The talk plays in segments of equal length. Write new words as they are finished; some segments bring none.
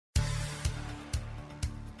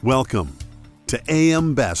Welcome to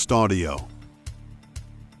AM Best Audio.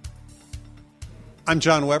 I'm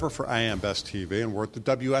John Weber for AM Best TV, and we're at the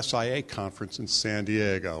WSIA conference in San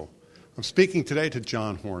Diego. I'm speaking today to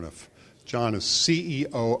John Horneff. John is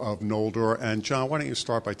CEO of Noldor. And John, why don't you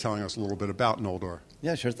start by telling us a little bit about Noldor?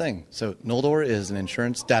 Yeah, sure thing. So Noldor is an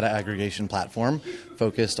insurance data aggregation platform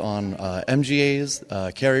focused on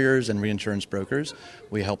MGAs, carriers, and reinsurance brokers.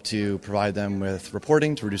 We help to provide them with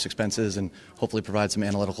reporting to reduce expenses and hopefully provide some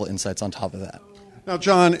analytical insights on top of that. Now,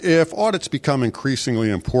 John, if audits become increasingly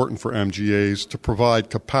important for MGAs to provide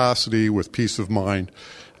capacity with peace of mind,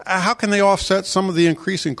 how can they offset some of the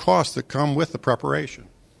increasing costs that come with the preparation?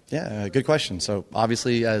 Yeah, good question. So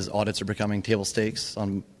obviously, as audits are becoming table stakes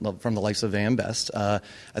from the likes of AM Best, I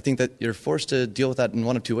think that you're forced to deal with that in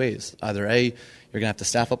one of two ways. Either A, you're going to have to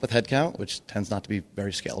staff up with headcount, which tends not to be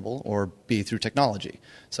very scalable, or B, through technology.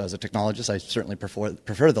 So as a technologist, I certainly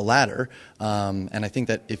prefer the latter. And I think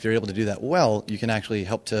that if you're able to do that well, you can actually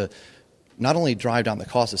help to not only drive down the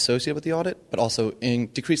costs associated with the audit, but also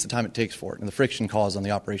decrease the time it takes for it and the friction caused on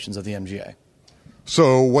the operations of the MGA.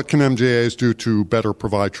 So what can MGAs do to better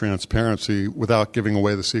provide transparency without giving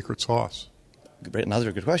away the secret sauce?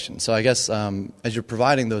 Another good question. So I guess as you're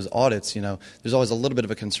providing those audits, there's always a little bit of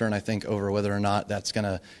a concern, I think, over whether or not that's going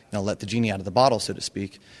to let the genie out of the bottle, so to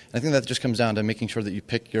speak. And I think that just comes down to making sure that you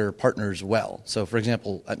pick your partners well. So, for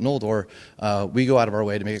example, at Noldor, we go out of our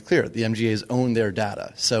way to make it clear the MGAs own their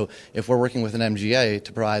data. So if we're working with an MGA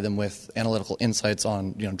to provide them with analytical insights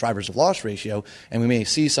on drivers of loss ratio, and we may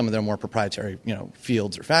see some of their more proprietary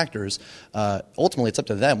fields or factors, ultimately it's up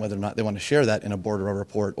to them whether or not they want to share that in a board or a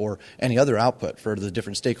report or any other output for the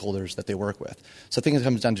different stakeholders that they work with. So I think it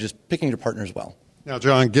comes down to just picking your partners well. Now,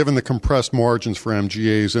 John, given the compressed margins for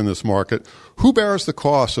MGAs in this market, who bears the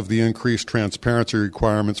cost of the increased transparency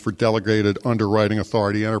requirements for delegated underwriting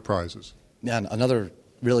authority enterprises? Yeah, another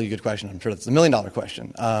really good question. I'm sure that's the million-dollar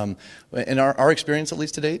question. In our experience, at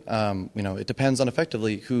least to date, it depends on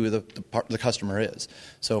effectively who the customer is.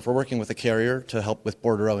 So if we're working with a carrier to help with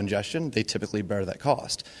bordereau ingestion, they typically bear that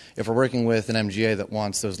cost. If we're working with an MGA that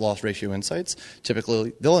wants those loss ratio insights,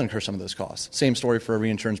 typically they'll incur some of those costs. Same story for a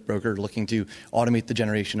reinsurance broker looking to automate the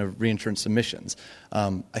generation of reinsurance submissions.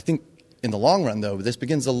 I think in the long run, though, this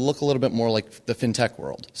begins to look a little bit more like the fintech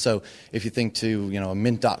world. So if you think to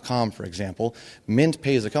Mint.com, for example, Mint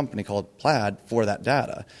pays a company called Plaid for that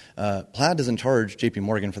data. Plaid doesn't charge JP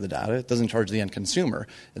Morgan for the data. It doesn't charge the end consumer.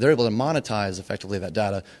 They're able to monetize effectively that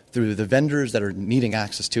data through the vendors that are needing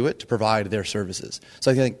access to it to provide their services.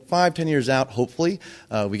 So I think 5-10 years out, hopefully,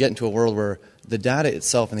 we get into a world where the data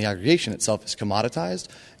itself and the aggregation itself is commoditized,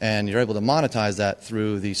 and you're able to monetize that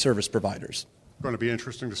through the service providers. Going to be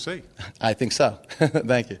interesting to see. I think so.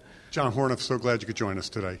 Thank you. John Horneff, so glad you could join us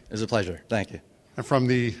today. It was a pleasure. Thank you. And from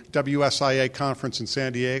the WSIA conference in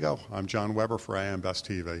San Diego, I'm John Weber for AM Best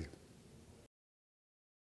TV.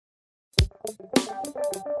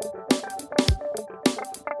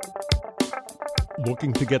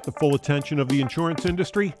 Looking to get the full attention of the insurance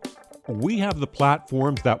industry? We have the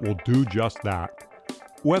platforms that will do just that.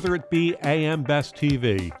 Whether it be AM Best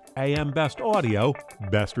TV, AM Best Audio,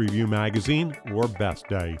 Best Review Magazine, or Best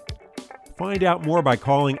Day. Find out more by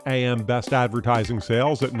calling AM Best Advertising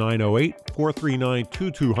Sales at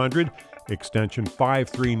 908-439-2200, extension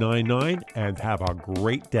 5399, and have a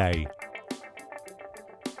great day.